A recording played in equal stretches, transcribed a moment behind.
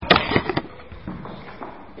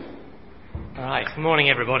Right, good morning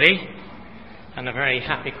everybody, and a very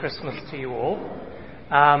happy Christmas to you all.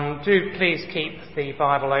 Do please keep the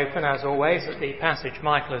Bible open, as always, at the passage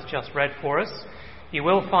Michael has just read for us. You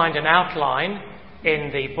will find an outline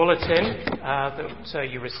in the bulletin that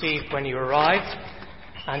you received when you arrived.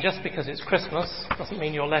 And just because it's Christmas doesn't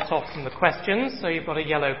mean you're let off from the questions, so you've got a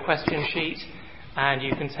yellow question sheet, and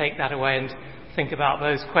you can take that away and think about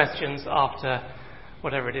those questions after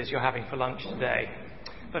whatever it is you're having for lunch today.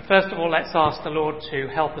 But first of all, let's ask the Lord to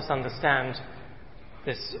help us understand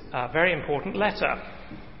this very important letter.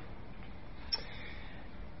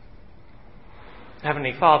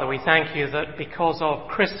 Heavenly Father, we thank you that because of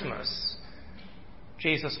Christmas,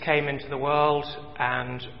 Jesus came into the world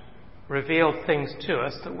and revealed things to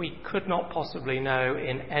us that we could not possibly know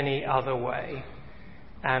in any other way.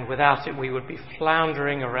 And without it, we would be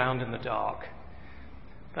floundering around in the dark.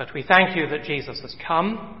 But we thank you that Jesus has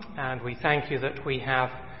come, and we thank you that we have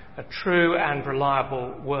a true and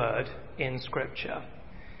reliable word in Scripture.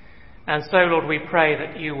 And so, Lord, we pray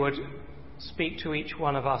that you would speak to each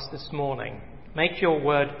one of us this morning. Make your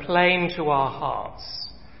word plain to our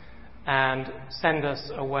hearts and send us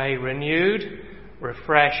away renewed,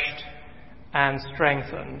 refreshed, and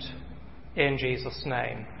strengthened in Jesus'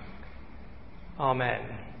 name.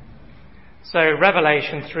 Amen. So,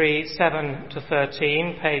 Revelation 3, 7 to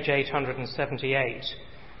 13, page 878.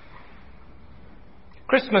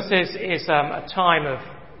 Christmas is a time of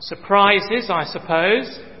surprises, I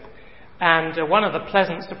suppose, and one of the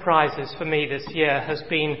pleasant surprises for me this year has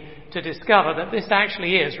been to discover that this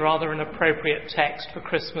actually is rather an appropriate text for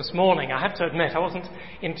Christmas morning. I have to admit, I wasn't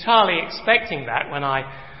entirely expecting that when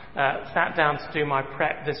I sat down to do my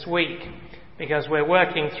prep this week, because we're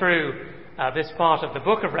working through this part of the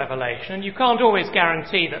book of Revelation, and you can't always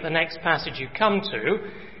guarantee that the next passage you come to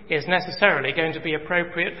is necessarily going to be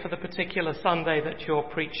appropriate for the particular Sunday that you're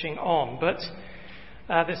preaching on. But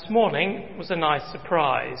this morning was a nice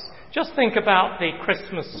surprise. Just think about the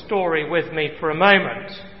Christmas story with me for a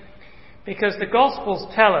moment, because the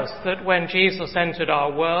Gospels tell us that when Jesus entered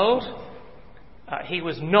our world, he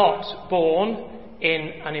was not born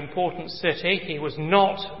in an important city. He was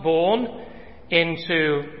not born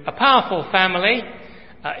into a powerful family.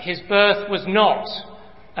 His birth was not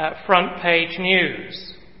front page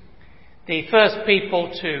news. The first people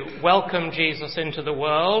to welcome Jesus into the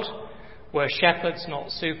world were shepherds,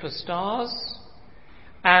 not superstars.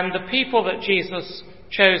 And the people that Jesus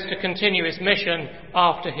chose to continue his mission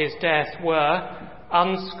after his death were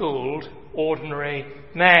unschooled, ordinary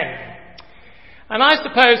men. And I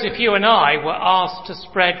suppose if you and I were asked to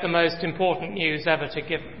spread the most important news ever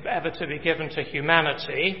to be given to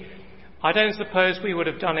humanity, I don't suppose we would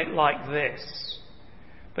have done it like this.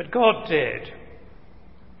 But God did.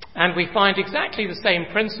 And we find exactly the same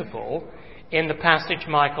principle in the passage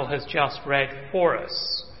Michael has just read for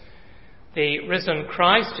us. The risen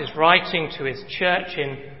Christ is writing to his church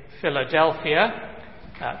in Philadelphia.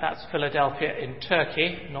 That's Philadelphia in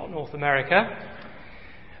Turkey, not North America.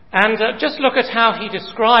 And just look at how he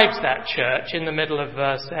describes that church in the middle of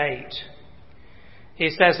verse 8. He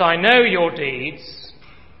says, "I know your deeds.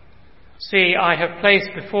 See, I have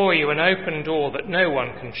placed before you an open door that no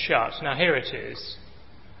one can shut." Now here it is.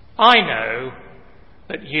 "I know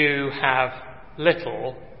that you have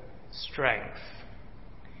little strength."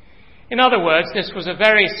 In other words, this was a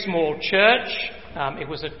very small church. It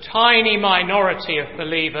was a tiny minority of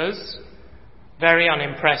believers, very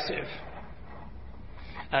unimpressive.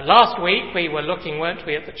 Last week we were looking, weren't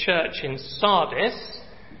we, at the church in Sardis,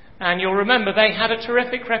 and you'll remember they had a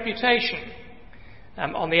terrific reputation.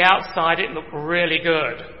 On the outside it looked really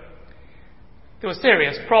good. There were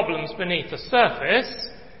serious problems beneath the surface,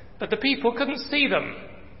 but the people couldn't see them.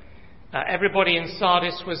 Everybody in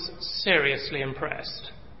Sardis was seriously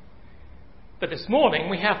impressed. But this morning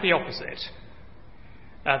we have the opposite.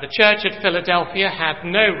 The church at Philadelphia had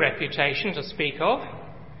no reputation to speak of.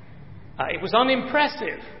 It was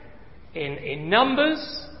unimpressive in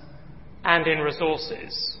numbers and in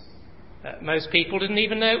resources. Most people didn't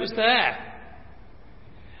even know it was there.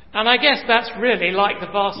 And I guess that's really like the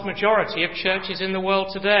vast majority of churches in the world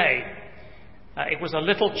today. It was a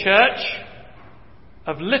little church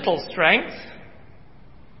of little strength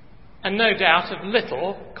and no doubt of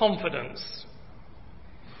little confidence.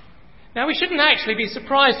 Now, we shouldn't actually be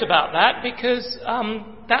surprised about that, because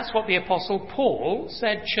that's what the Apostle Paul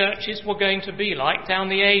said churches were going to be like down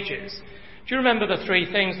the ages. Do you remember the three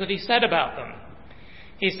things that he said about them?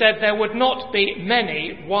 He said there would not be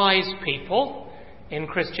many wise people in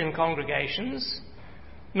Christian congregations,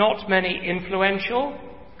 not many influential,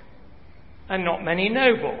 and not many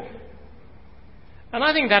noble. And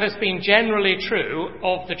I think that has been generally true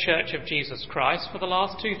of the Church of Jesus Christ for the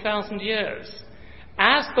last 2,000 years.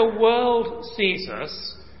 As the world sees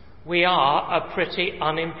us, we are a pretty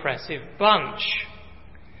unimpressive bunch.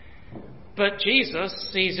 But Jesus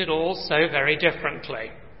sees it all so very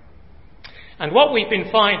differently. And what we've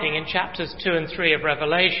been finding in chapters 2 and 3 of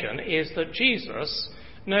Revelation is that Jesus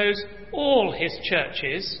knows all his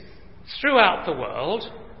churches throughout the world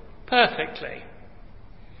perfectly.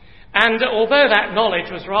 And although that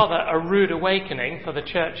knowledge was rather a rude awakening for the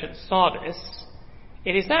church at Sardis,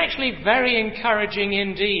 it is actually very encouraging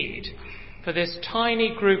indeed for this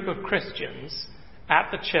tiny group of Christians at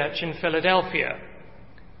the church in Philadelphia.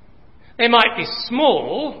 They might be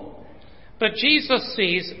small, but Jesus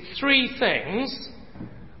sees three things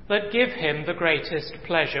that give him the greatest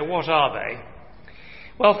pleasure. What are they?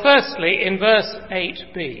 Well, firstly, in verse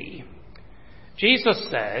 8b, Jesus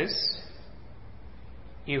says,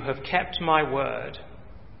 "You have kept my word."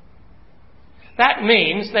 That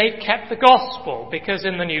means they've kept the gospel, because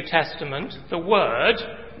in the New Testament, the word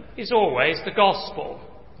is always the gospel.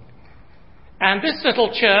 And this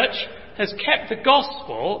little church has kept the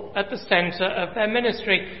gospel at the centre of their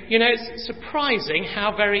ministry. You know, it's surprising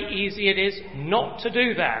how very easy it is not to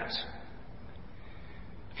do that.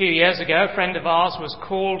 A few years ago, a friend of ours was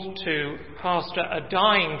called to pastor a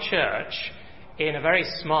dying church in a very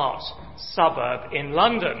smart suburb in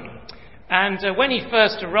London. And when he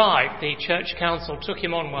first arrived, the church council took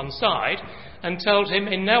him on one side and told him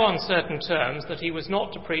in no uncertain terms that he was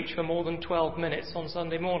not to preach for more than 12 minutes on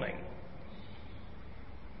Sunday morning.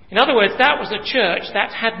 In other words, that was a church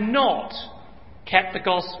that had not kept the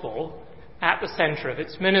gospel at the centre of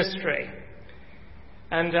its ministry.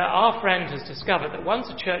 And our friend has discovered that once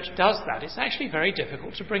a church does that, it's actually very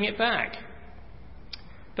difficult to bring it back.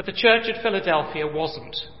 But the church at Philadelphia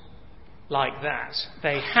wasn't like that.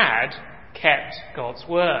 They had kept God's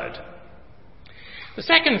word. The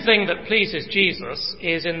second thing that pleases Jesus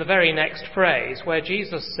is in the very next phrase, where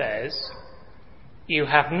Jesus says, "You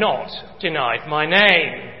have not denied my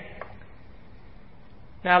name."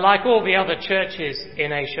 Now, like all the other churches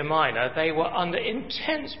in Asia Minor, they were under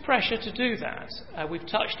intense pressure to do that. We've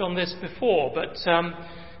touched on this before, but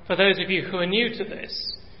for those of you who are new to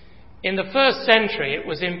this, in the first century it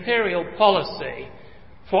was imperial policy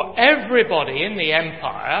for everybody in the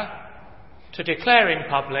empire to declare in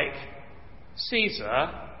public, "Caesar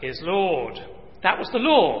is Lord." That was the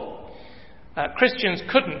law. Christians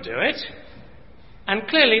couldn't do it, and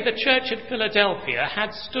clearly the church at Philadelphia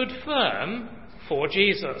had stood firm for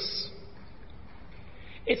Jesus.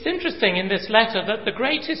 It's interesting in this letter that the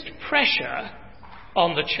greatest pressure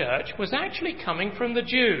on the church was actually coming from the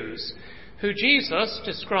Jews, who Jesus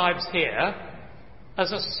describes here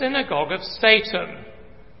as a synagogue of Satan.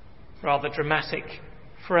 Rather dramatic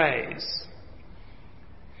phrase.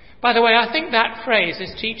 By the way, I think that phrase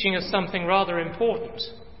is teaching us something rather important.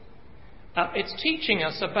 It's teaching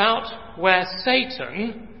us about where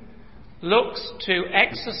Satan looks to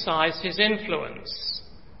exercise his influence.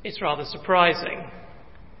 It's rather surprising.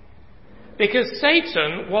 Because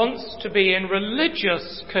Satan wants to be in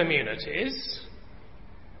religious communities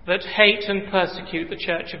that hate and persecute the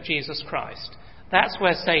Church of Jesus Christ. That's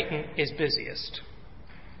where Satan is busiest.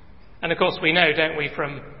 And of course we know, don't we,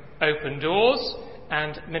 from Open Doors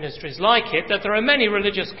and ministries like it, that there are many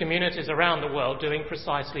religious communities around the world doing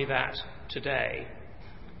precisely that today.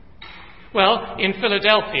 Well, in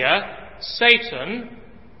Philadelphia, Satan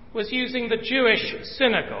was using the Jewish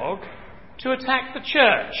synagogue to attack the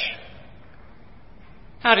church.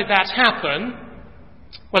 How did that happen?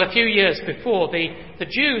 Well, a few years before, the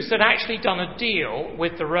Jews had actually done a deal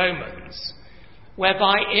with the Romans,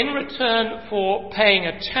 whereby in return for paying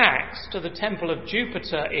a tax to the temple of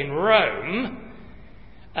Jupiter in Rome,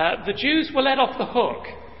 the Jews were let off the hook.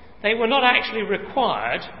 They were not actually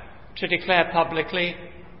required to declare publicly,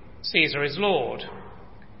 "Caesar is Lord."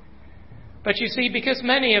 But you see, because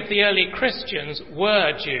many of the early Christians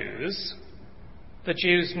were Jews, the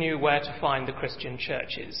Jews knew where to find the Christian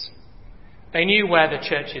churches. They knew where the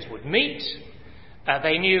churches would meet,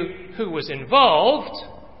 they knew who was involved,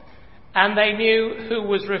 and they knew who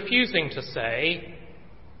was refusing to say,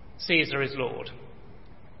 "Caesar is Lord."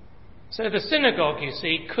 So the synagogue, you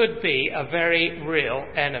see, could be a very real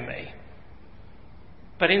enemy.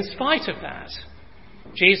 But in spite of that,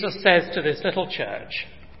 Jesus says to this little church,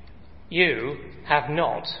 "You have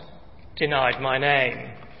not denied my name."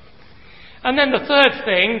 And then the third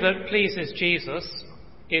thing that pleases Jesus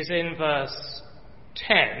is in verse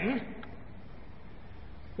 10,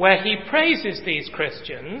 where he praises these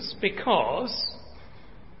Christians because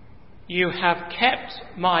you have kept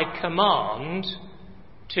my command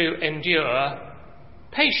to endure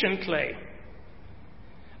patiently.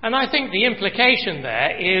 And I think the implication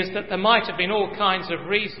there is that there might have been all kinds of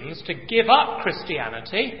reasons to give up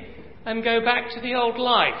Christianity and go back to the old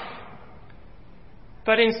life.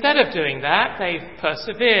 But instead of doing that, they've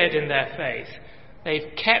persevered in their faith.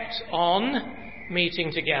 They've kept on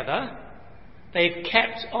meeting together. They've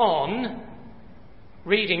kept on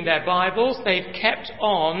reading their Bibles. They've kept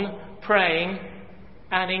on praying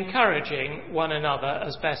and encouraging one another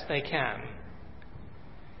as best they can.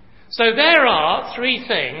 So there are three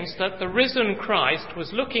things that the risen Christ was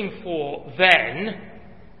looking for then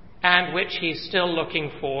and which he's still looking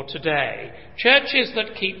for today. Churches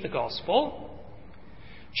that keep the gospel,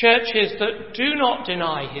 churches that do not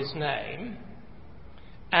deny his name,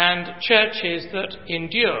 and churches that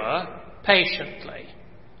endure patiently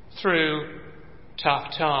through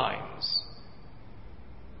tough times.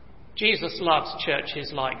 Jesus loves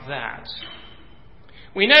churches like that.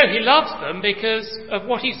 We know he loves them because of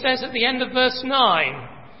what he says at the end of verse 9.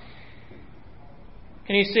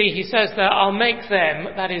 Can you see, he says there, I'll make them,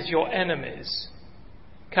 that is your enemies,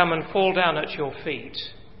 come and fall down at your feet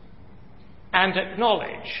and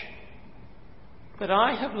acknowledge that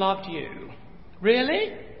I have loved you.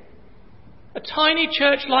 Really? A tiny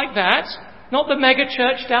church like that? Not the mega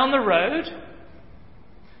church down the road?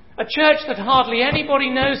 A church that hardly anybody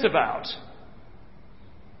knows about?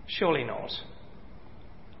 Surely not.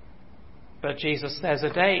 But Jesus says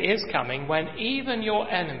a day is coming when even your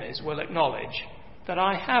enemies will acknowledge that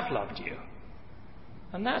I have loved you.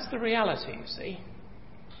 And that's the reality, you see.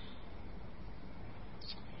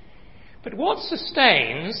 But what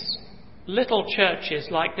sustains little churches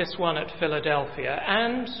like this one at Philadelphia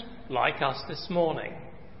and like us this morning?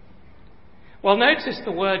 Well, notice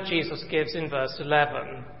the word Jesus gives in verse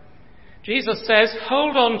 11. Jesus says,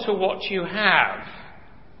 hold on to what you have.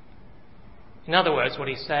 In other words, what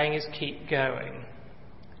he's saying is keep going.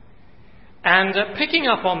 And picking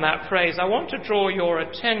up on that phrase, I want to draw your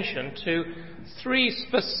attention to three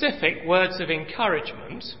specific words of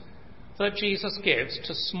encouragement that Jesus gives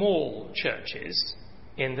to small churches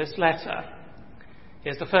in this letter.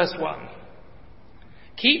 Here's the first one.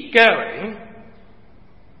 Keep going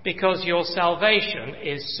because your salvation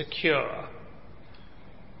is secure.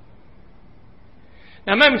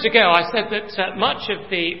 Now, a moment ago, I said that much of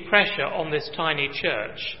the pressure on this tiny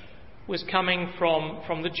church was coming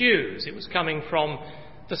from the Jews. It was coming from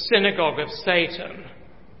the synagogue of Satan.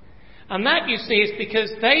 And that, you see, is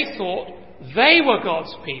because they thought they were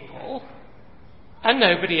God's people and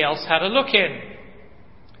nobody else had a look in.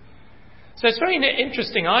 So it's very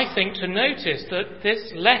interesting, I think, to notice that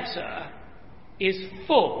this letter is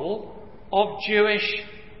full of Jewish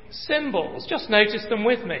symbols. Just notice them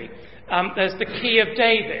with me. There's the key of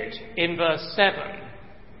David in verse 7.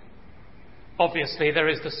 Obviously, there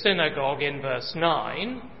is the synagogue in verse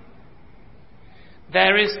 9.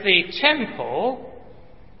 There is the temple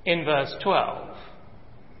in verse 12.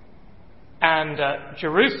 And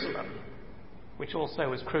Jerusalem, which also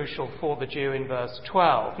was crucial for the Jew in verse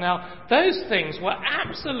 12. Now, those things were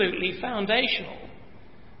absolutely foundational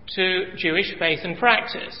to Jewish faith and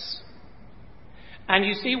practice. And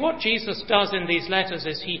you see, what Jesus does in these letters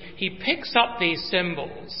is he picks up these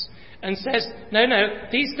symbols and says, no,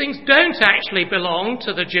 these things don't actually belong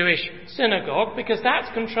to the Jewish synagogue because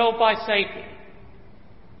that's controlled by Satan.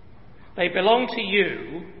 They belong to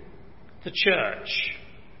you, the church.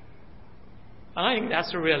 And I think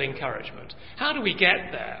that's a real encouragement. How do we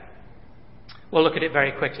get there? We'll look at it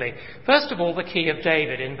very quickly. First of all, the key of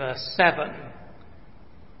David in verse 7.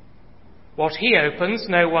 What he opens,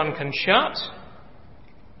 no one can shut.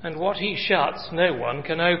 And what he shuts, no one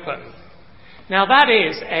can open. Now that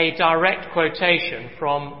is a direct quotation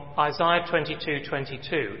from Isaiah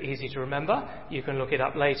 22:22. Easy to remember. You can look it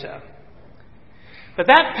up later. But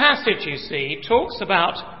that passage, you see, talks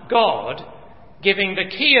about God giving the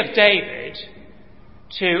key of David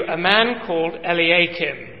to a man called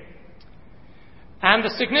Eliakim. And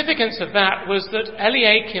the significance of that was that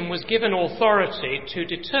Eliakim was given authority to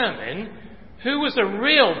determine who was a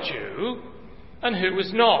real Jew and who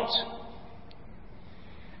was not.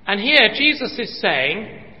 And here Jesus is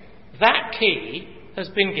saying, that key has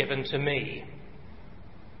been given to me.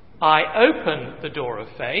 I open the door of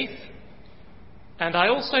faith, and I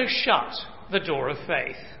also shut the door of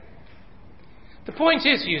faith. The point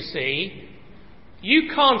is, you see, you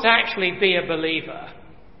can't actually be a believer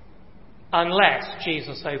unless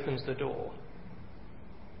Jesus opens the door.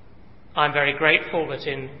 I'm very grateful that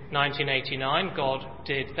in 1989 God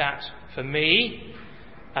did that for me.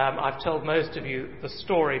 I've told most of you the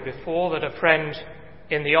story before that a friend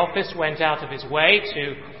in the office went out of his way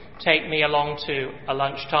take me along to a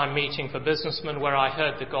lunchtime meeting for businessmen where I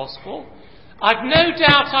heard the gospel. I've no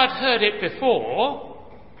doubt I'd heard it before,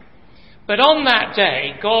 but on that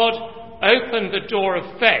day, God opened the door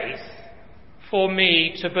of faith for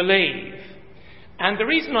me to believe. And the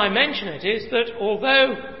reason I mention it is that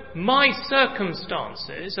although my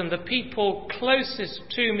circumstances and the people closest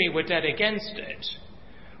to me were dead against it,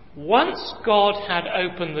 once God had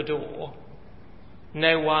opened the door,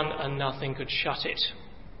 no one and nothing could shut it,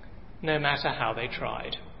 no matter how they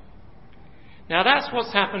tried. Now that's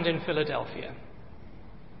what's happened in Philadelphia.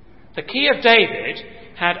 The key of David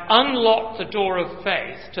had unlocked the door of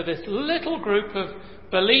faith to this little group of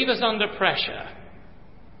believers under pressure.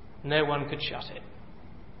 No one could shut it.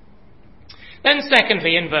 Then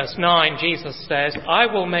secondly, in verse 9, Jesus says, I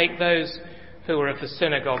will make those who are of the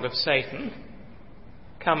synagogue of Satan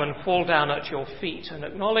come and fall down at your feet and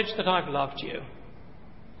acknowledge that I've loved you.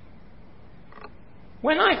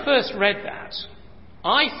 When I first read that,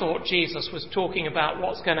 I thought Jesus was talking about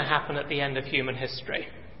what's going to happen at the end of human history,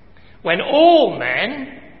 when all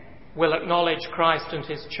men will acknowledge Christ and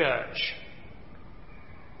his church.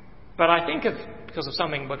 But I think, because of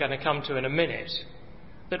something we're going to come to in a minute,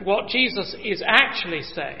 that what Jesus is actually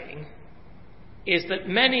saying is that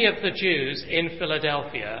many of the Jews in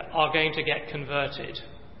Philadelphia are going to get converted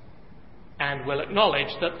and will acknowledge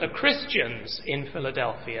that the Christians in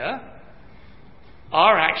Philadelphia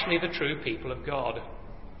are actually the true people of God.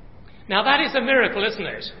 Now that is a miracle, isn't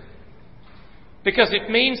it? Because it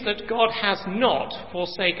means that God has not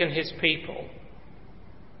forsaken his people.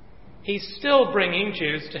 He's still bringing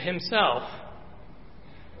Jews to himself.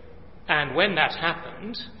 And when that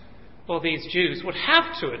happened, well, these Jews would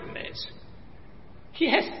have to admit,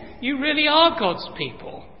 yes, you really are God's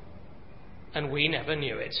people, and we never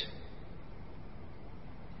knew it.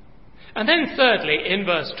 And then thirdly, in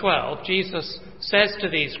verse 12, Jesus says to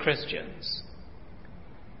these Christians,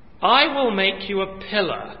 I will make you a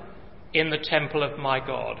pillar in the temple of my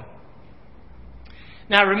God.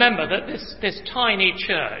 Now remember that this tiny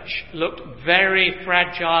church looked very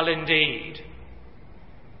fragile indeed.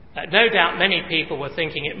 No doubt many people were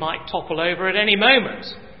thinking it might topple over at any moment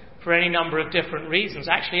for any number of different reasons.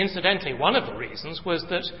 Actually, incidentally, one of the reasons was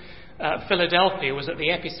that Philadelphia was at the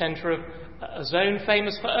epicenter of a zone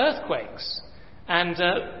famous for earthquakes. And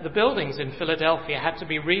the buildings in Philadelphia had to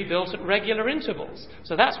be rebuilt at regular intervals.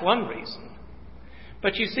 So that's one reason.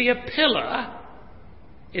 But you see, a pillar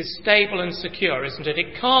is stable and secure, isn't it?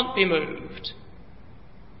 It can't be moved.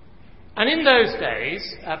 And in those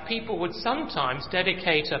days, people would sometimes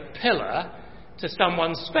dedicate a pillar to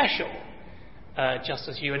someone special, just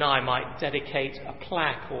as you and I might dedicate a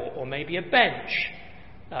plaque or maybe a bench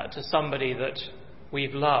to somebody that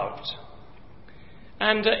we've loved.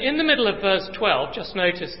 And in the middle of verse 12, just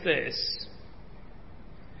notice this.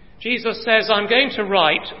 Jesus says, I'm going to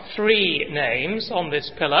write 3 names on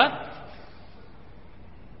this pillar.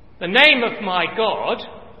 The name of my God,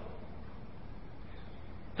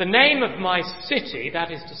 the name of my city,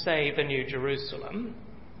 that is to say, the New Jerusalem.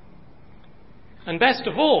 And best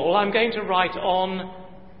of all, I'm going to write on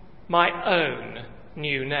my own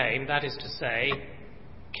new name, that is to say,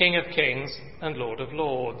 King of Kings and Lord of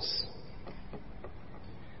Lords.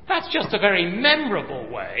 That's just a very memorable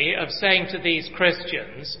way of saying to these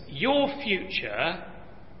Christians, your future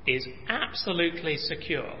is absolutely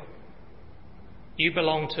secure. You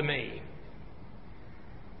belong to me.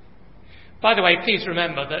 By the way, please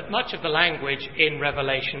remember that much of the language in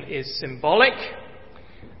Revelation is symbolic,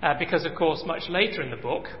 because, of course, much later in the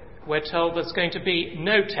book, we're told there's going to be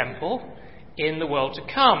no temple in the world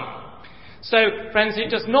to come. So, friends, it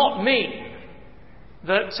does not mean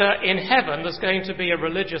that in heaven there's going to be a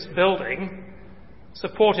religious building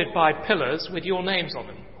supported by pillars with your names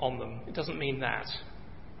on them. It doesn't mean that.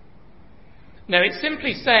 No, it's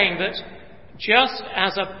simply saying that just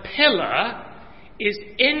as a pillar is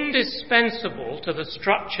indispensable to the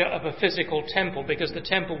structure of a physical temple because the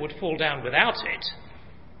temple would fall down without it,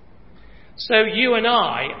 so you and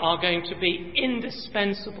I are going to be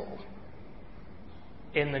indispensable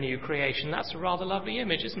in the new creation. That's a rather lovely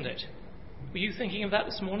image, isn't it? Were you thinking of that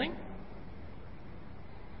this morning?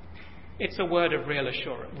 It's a word of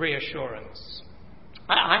reassurance.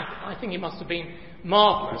 I think it must have been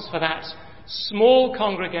marvellous for that small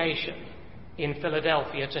congregation in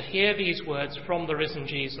Philadelphia to hear these words from the risen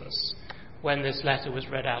Jesus when this letter was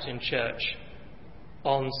read out in church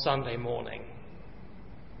on Sunday morning.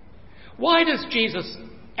 Why does Jesus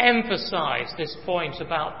emphasize this point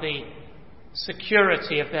about the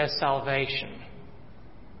security of their salvation?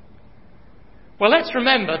 Well, let's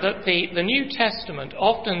remember that the New Testament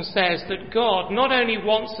often says that God not only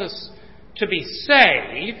wants us to be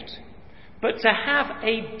saved, but to have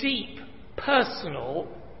a deep personal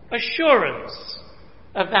assurance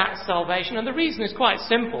of that salvation. And the reason is quite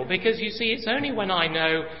simple, because you see, it's only when I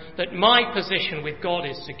know that my position with God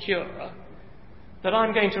is secure that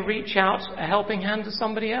I'm going to reach out a helping hand to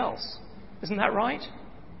somebody else. Isn't that right?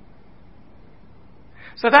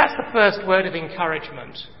 So that's the first word of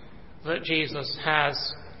encouragement that Jesus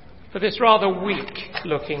has for this rather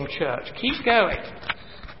weak-looking church. Keep going.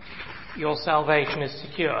 Your salvation is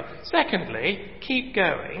secure. Secondly, keep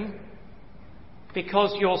going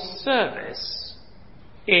because your service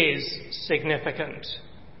is significant.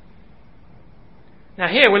 Now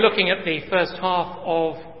here we're looking at the first half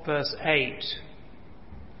of verse 8.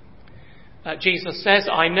 Jesus says,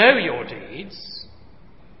 I know your deeds.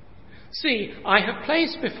 See, I have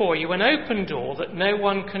placed before you an open door that no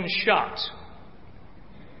one can shut.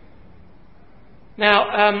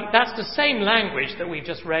 Now, that's the same language that we've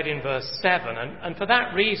just read in verse 7, and for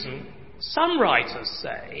that reason, some writers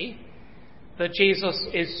say that Jesus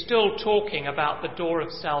is still talking about the door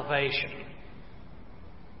of salvation.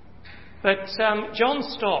 But John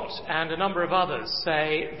Stott and a number of others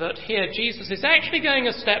say that here Jesus is actually going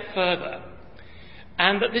a step further,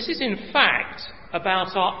 and that this is in fact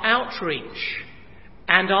about our outreach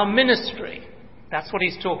and our ministry. That's what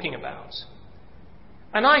he's talking about.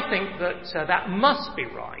 And I think that that must be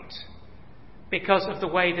right because of the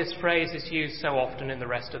way this phrase is used so often in the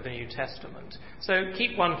rest of the New Testament. So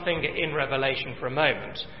keep one finger in Revelation for a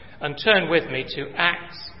moment and turn with me to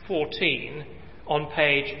Acts 14 on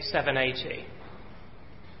page 780.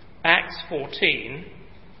 Acts 14,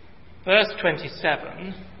 verse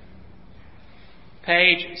 27,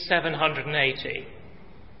 page 780.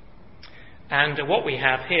 And what we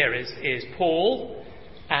have here is Paul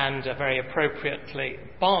and very appropriately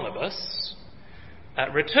Barnabas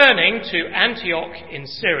returning to Antioch in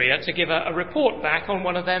Syria to give a report back on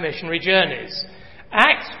one of their missionary journeys.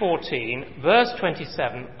 Acts 14, verse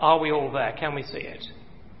 27. Are we all there? Can we see it?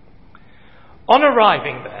 On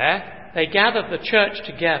arriving there, they gathered the church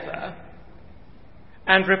together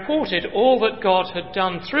and reported all that God had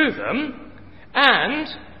done through them and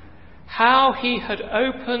how he had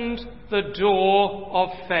opened the door of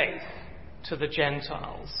faith to the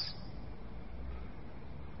Gentiles.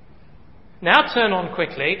 Now turn on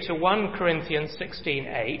quickly to 1 Corinthians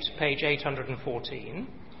 16:8, page 814.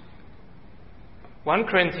 1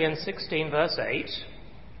 Corinthians 16, verse 8.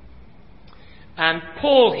 And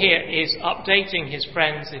Paul here is updating his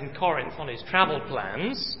friends in Corinth on his travel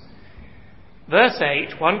plans. Verse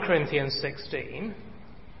 8, 1 Corinthians 16.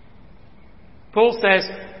 Paul says,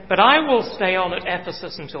 but I will stay on at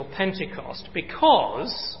Ephesus until Pentecost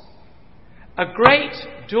because a great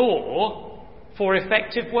door for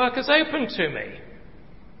effective work has opened to me,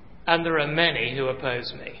 and there are many who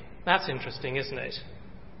oppose me. That's interesting, isn't it?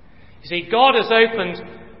 You see, God has opened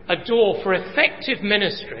a door for effective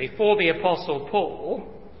ministry for the Apostle Paul.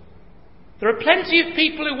 There are plenty of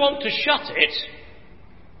people who want to shut it,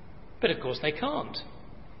 but of course they can't.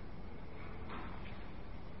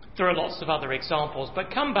 There are lots of other examples,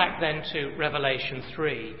 but come back then to Revelation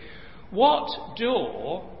 3. What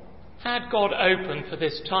door had God opened for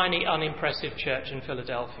this tiny, unimpressive church in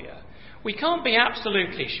Philadelphia? We can't be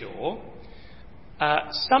absolutely sure.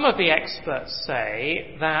 Some of the experts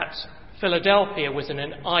say that Philadelphia was in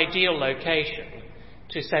an ideal location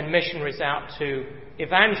to send missionaries out to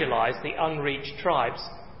evangelize the unreached tribes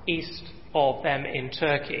east of them in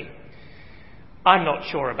Turkey. I'm not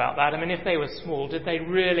sure about that. I mean, if they were small, did they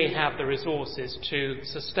really have the resources to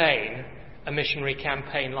sustain a missionary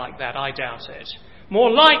campaign like that? I doubt it. More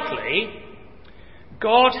likely,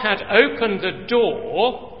 God had opened the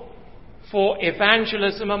door for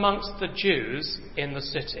evangelism amongst the Jews in the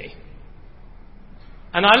city.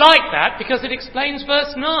 And I like that because it explains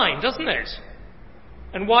verse 9, doesn't it?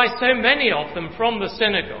 And why so many of them from the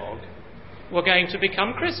synagogue were going to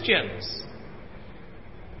become Christians.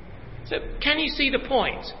 So can you see the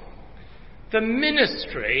point? The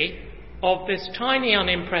ministry of this tiny,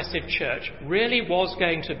 unimpressive church really was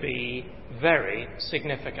going to be very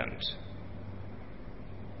significant.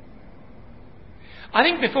 I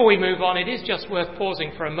think before we move on, it is just worth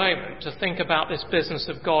pausing for a moment to think about this business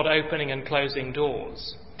of God opening and closing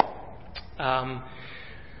doors. And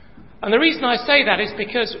the reason I say that is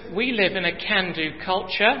because we live in a can-do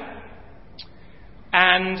culture,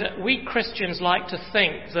 and we Christians like to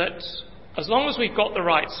think that as long as we've got the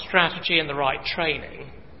right strategy and the right training,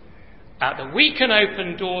 that we can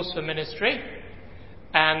open doors for ministry,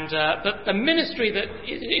 and that the ministry that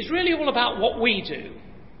is really all about what we do.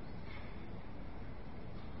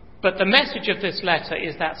 But the message of this letter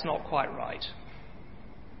is that's not quite right.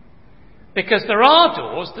 Because there are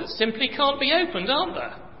doors that simply can't be opened, aren't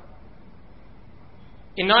there?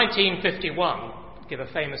 In 1951, to give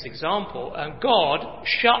a famous example, God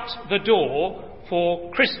shut the door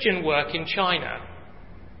for Christian work in China.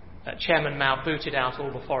 Chairman Mao booted out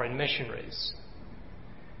all the foreign missionaries.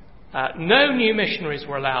 No new missionaries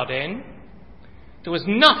were allowed in. There was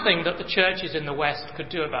nothing that the churches in the West could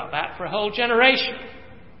do about that for a whole generation.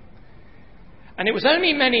 And it was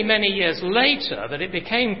only many, many years later that it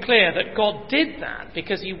became clear that God did that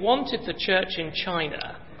because he wanted the church in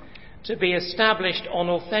China to be established on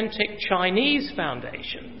authentic Chinese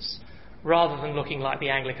foundations rather than looking like the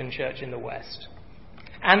Anglican Church in the West.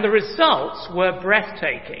 And the results were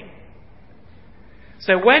breathtaking.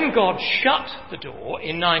 So when God shut the door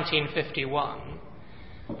in 1951,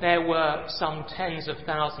 there were some tens of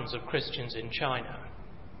thousands of Christians in China.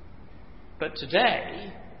 But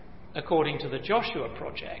today, according to the Joshua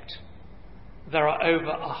Project, there are over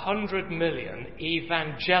 100 million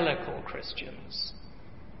evangelical Christians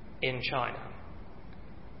in China.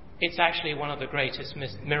 It's actually one of the greatest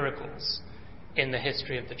miracles in the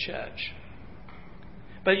history of the church.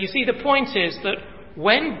 But you see, the point is that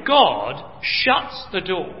when God shuts the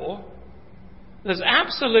door, there's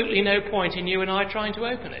absolutely no point in you and I trying to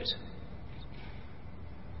open it.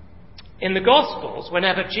 In the Gospels,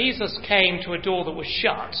 whenever Jesus came to a door that was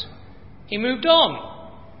shut, he moved on.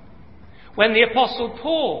 When the Apostle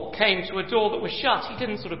Paul came to a door that was shut, he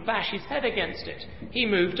didn't sort of bash his head against it. He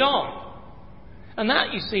moved on. And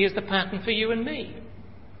that, you see, is the pattern for you and me.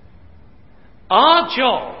 Our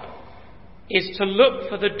job is to look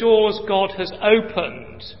for the doors God has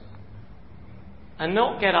opened and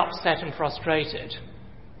not get upset and frustrated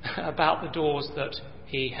about the doors that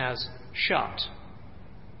he has shut.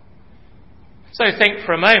 So think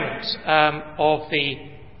for a moment of the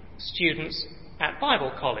students at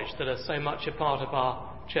Bible College that are so much a part of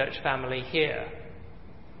our church family here.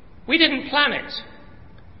 We didn't plan it.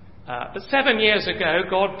 But 7 years ago,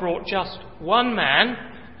 God brought just one man,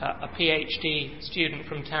 a PhD student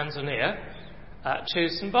from Tanzania, to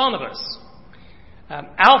St. Barnabas.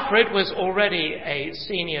 Alfred was already a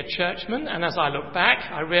senior churchman, and as I look back,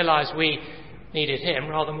 I realise we needed him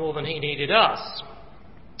rather more than he needed us.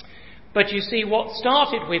 But you see, what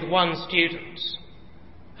started with one student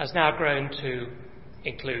has now grown to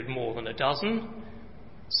include more than a dozen,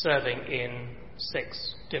 serving in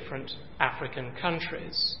 6 different African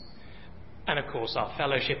countries. And of course, our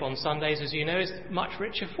fellowship on Sundays, as you know, is much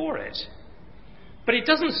richer for it. But it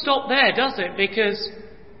doesn't stop there, does it? Because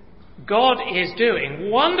God is doing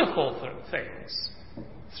wonderful things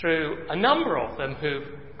through a number of them who've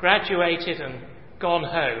graduated and gone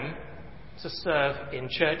home to serve in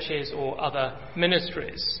churches or other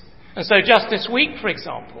ministries. And so just this week, for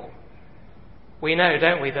example, we know,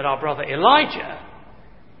 don't we, that our brother Elijah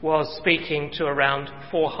was speaking to around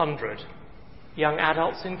 400 young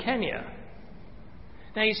adults in Kenya.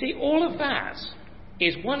 Now, you see, all of that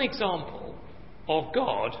is one example of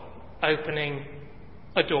God opening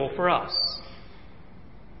a door for us.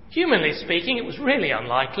 Humanly speaking, it was really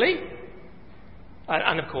unlikely.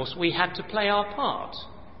 And of course, we had to play our part.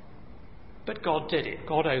 But God did it.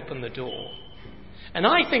 God opened the door. And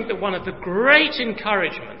I think that one of the great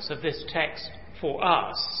encouragements of this text for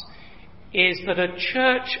us is that a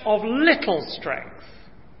church of little strength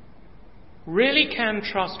really can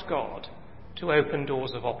trust God to open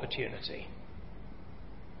doors of opportunity.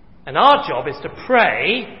 And our job is to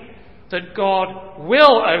pray that God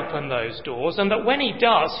will open those doors, and that when he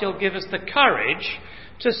does, he'll give us the courage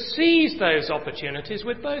to seize those opportunities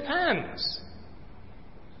with both hands.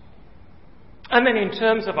 And then in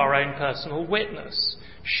terms of our own personal witness,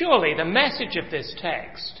 surely the message of this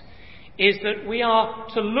text is that we are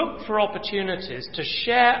to look for opportunities to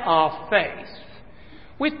share our faith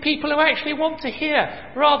with people who actually want to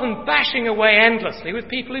hear, rather than bashing away endlessly with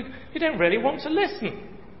people who don't really want to listen.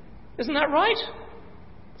 Isn't that right?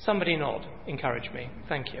 Somebody nod. Encourage me.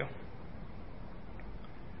 Thank you.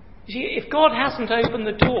 You see, if God hasn't opened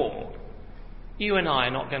the door, you and I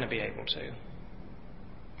are not going to be able to.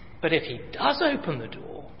 But if he does open the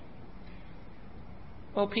door,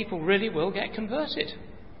 well, people really will get converted.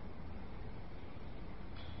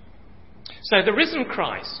 So the risen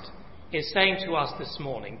Christ is saying to us this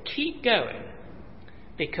morning, keep going,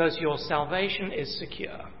 because your salvation is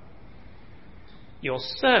secure. Your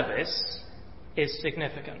service is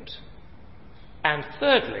significant. And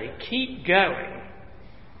thirdly, keep going,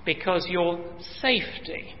 because your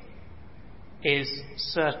safety is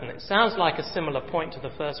certain. It sounds like a similar point to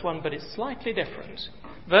the first one, but it's slightly different.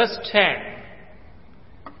 Verse 10.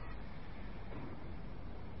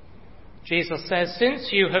 Jesus says,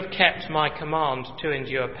 "Since you have kept my command to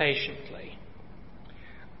endure patiently,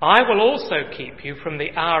 I will also keep you from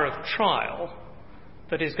the hour of trial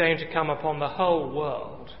that is going to come upon the whole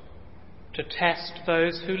world to test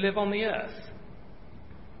those who live on the earth."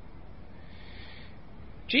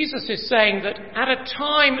 Jesus is saying that at a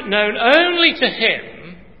time known only to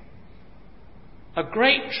him, a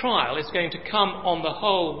great trial is going to come on the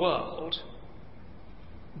whole world,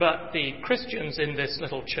 but the Christians in this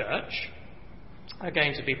little church are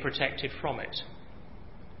going to be protected from it.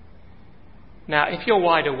 Now, if you're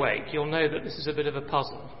wide awake, you'll know that this is a bit of a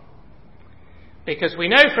puzzle, because we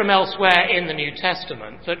know from elsewhere in the New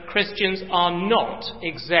Testament that Christians are not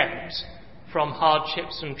exempt from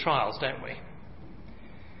hardships and trials, don't we?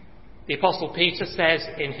 The Apostle Peter says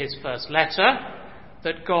in his first letter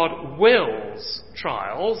that God wills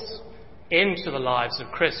trials into the lives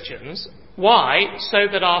of Christians. Why? So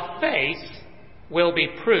that our faith will be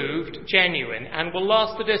proved genuine and will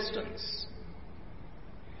last a distance.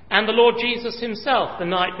 And the Lord Jesus himself, the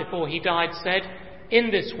night before he died, said,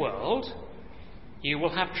 "In this world you will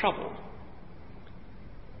have trouble."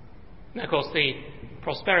 Now, of course, the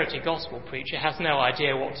prosperity gospel preacher has no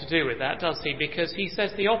idea what to do with that, does he? Because he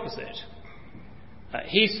says the opposite.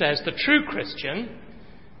 He says the true Christian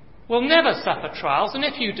will never suffer trials, and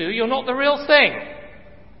if you do, you're not the real thing.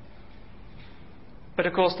 But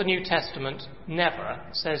of course, the New Testament never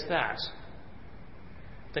says that.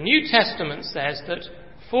 The New Testament says that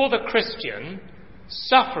for the Christian,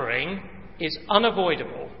 suffering is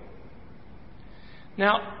unavoidable.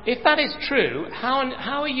 Now, if that is true,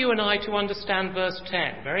 how are you and I to understand verse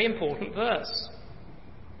 10? Very important verse.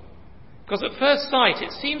 Because at first sight,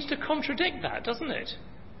 it seems to contradict that, doesn't it?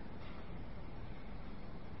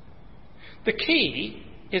 The key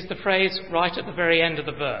is the phrase right at the very end of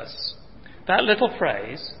the verse. That little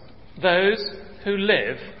phrase, "those who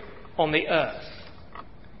live on the earth."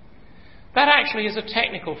 That actually is a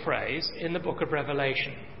technical phrase in the book of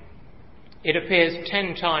Revelation. It appears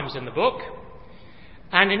 10 times in the book,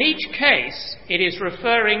 and in each case it is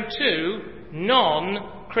referring to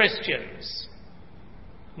non-Christians,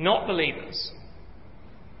 not believers.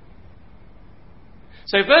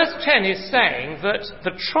 So verse 10 is saying that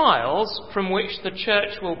the trials from which the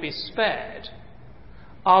church will be spared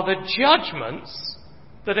are the judgments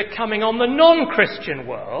that are coming on the non-Christian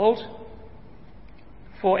world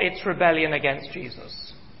for its rebellion against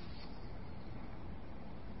Jesus.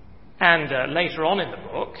 And later on in the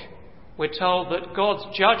book, we're told that God's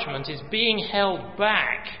judgment is being held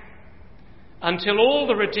back until all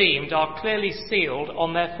the redeemed are clearly sealed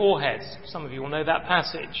on their foreheads. Some of you will know that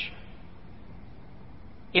passage.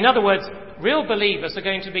 In other words, real believers are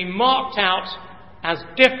going to be marked out as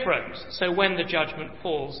different, so when the judgment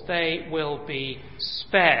falls, they will be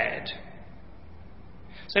spared.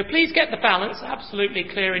 So please get the balance absolutely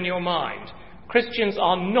clear in your mind. Christians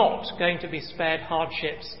are not going to be spared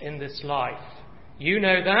hardships in this life. You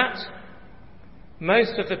know that.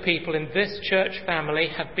 Most of the people in this church family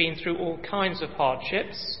have been through all kinds of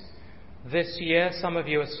hardships. This year, some of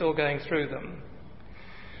you are still going through them.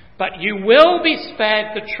 But you will be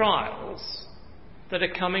spared the trials that are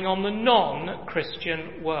coming on the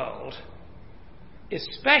non-Christian world,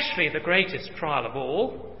 especially the greatest trial of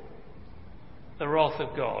all, the wrath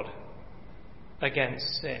of God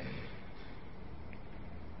against sin.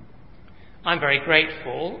 I'm very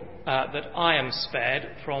grateful that I am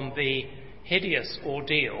spared from the hideous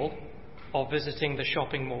ordeal of visiting the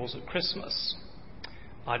shopping malls at Christmas.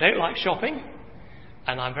 I don't like shopping,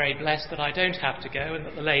 and I'm very blessed that I don't have to go and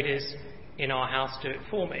that the ladies in our house do it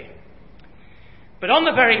for me. But on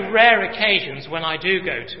the very rare occasions when I do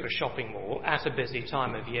go to a shopping mall at a busy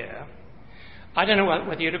time of year, I don't know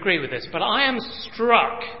whether you'd agree with this, but I am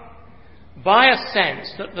struck by a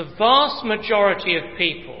sense that the vast majority of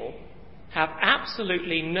people have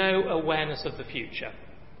absolutely no awareness of the future.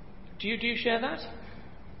 Do you share that?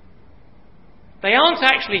 They aren't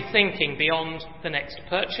actually thinking beyond the next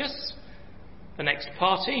purchase, the next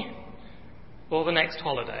party, or the next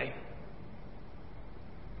holiday.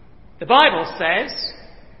 The Bible says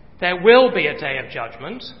there will be a day of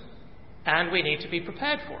judgment, and we need to be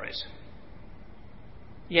prepared for it.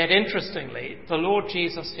 Yet, interestingly, the Lord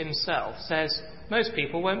Jesus himself says most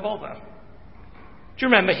people won't bother. Do you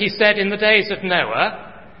remember he said in the days of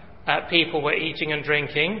Noah, people were eating and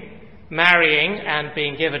drinking, marrying and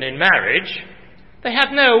being given in marriage. They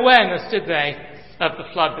had no awareness, did they, of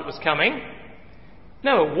the flood that was coming?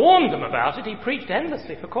 Noah warned them about it. He preached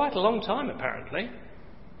endlessly for quite a long time, apparently.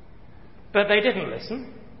 But they didn't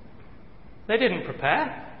listen. They didn't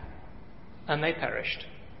prepare. And they perished.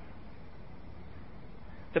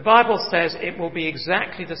 The Bible says it will be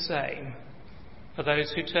exactly the same for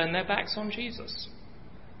those who turn their backs on Jesus.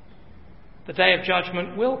 The day of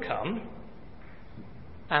judgment will come,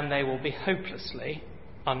 and they will be hopelessly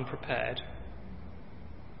unprepared.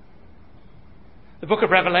 The book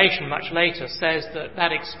of Revelation, much later, says that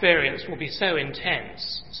that experience will be so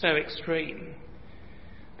intense, so extreme,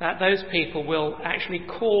 that those people will actually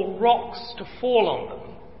call rocks to fall on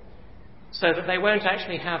them, so that they won't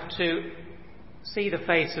actually have to see the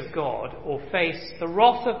face of God or face the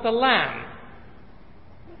wrath of the Lamb,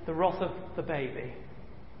 the wrath of the baby.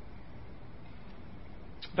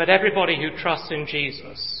 But everybody who trusts in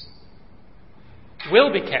Jesus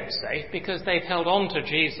will be kept safe because they've held on to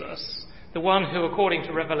Jesus, the one who, according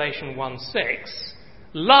to Revelation 1:6,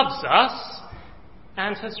 loves us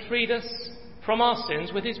and has freed us from our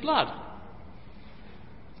sins with his blood.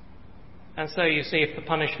 And so you see, if the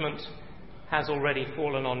punishment has already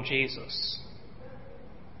fallen on Jesus,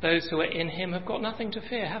 those who are in him have got nothing to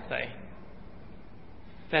fear, have they?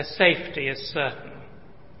 Their safety is certain.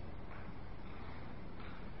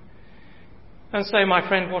 And so, my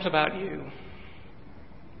friend, what about you?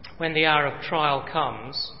 When the hour of trial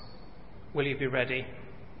comes, will you be ready?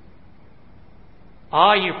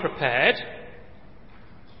 Are you prepared?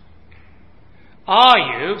 Are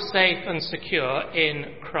you safe and secure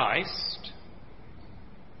in Christ?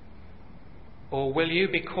 Or will you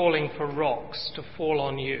be calling for rocks to fall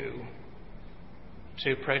on you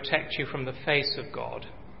to protect you from the face of God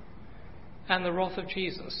and the wrath of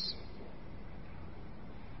Jesus?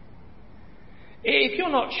 If you're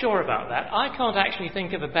not sure about that, I can't actually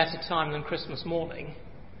think of a better time than Christmas morning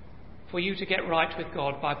for you to get right with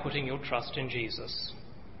God by putting your trust in Jesus.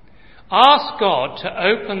 Ask God to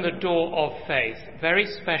open the door of faith, very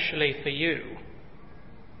specially for you.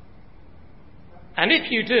 And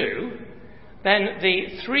if you do, then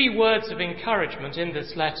the 3 words of encouragement in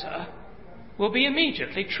this letter will be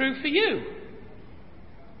immediately true for you.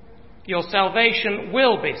 Your salvation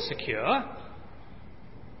will be secure.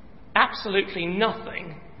 Absolutely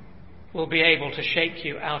nothing will be able to shake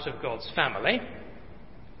you out of God's family.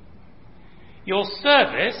 Your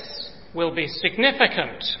service will be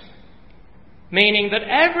significant, meaning that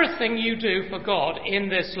everything you do for God in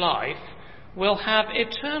this life will have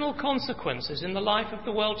eternal consequences in the life of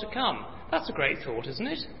the world to come. That's a great thought, isn't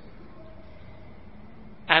it?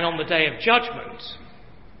 And on the day of judgment,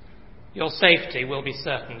 your safety will be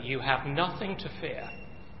certain. You have nothing to fear.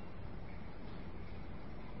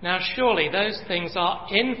 Now, surely those things are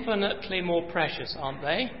infinitely more precious, aren't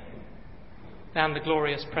they, than the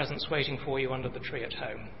glorious presents waiting for you under the tree at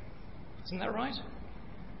home. Isn't that right?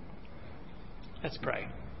 Let's pray.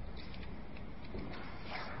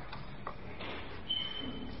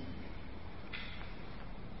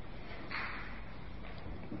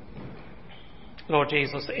 Lord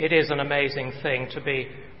Jesus, it is an amazing thing to be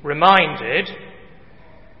reminded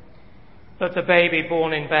that the baby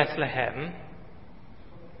born in Bethlehem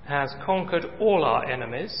has conquered all our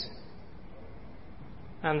enemies,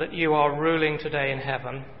 and that you are ruling today in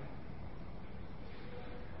heaven,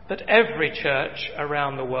 that every church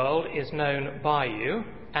around the world is known by you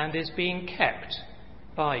and is being kept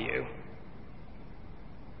by you.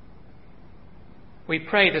 We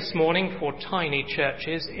pray this morning for tiny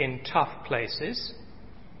churches in tough places,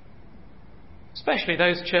 especially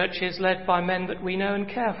those churches led by men that we know and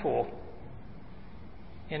care for.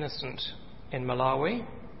 Innocent in Malawi,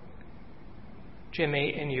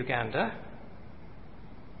 Jimmy in Uganda,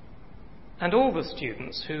 and all the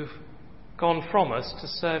students who've gone from us to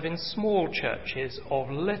serve in small churches of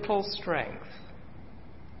little strength.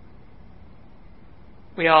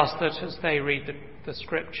 We ask that as they read the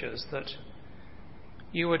scriptures, that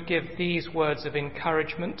you would give these words of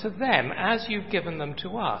encouragement to them as you've given them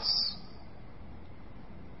to us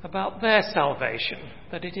about their salvation,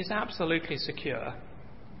 that it is absolutely secure,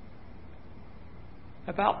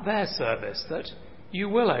 about their service, that you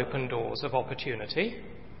will open doors of opportunity,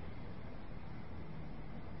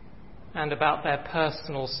 and about their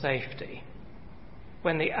personal safety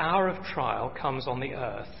when the hour of trial comes on the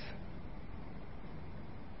earth.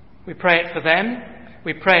 We pray it for them,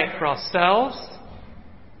 we pray it for ourselves,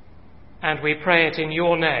 and we pray it in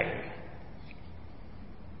your name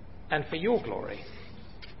and for your glory.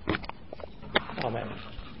 Amen.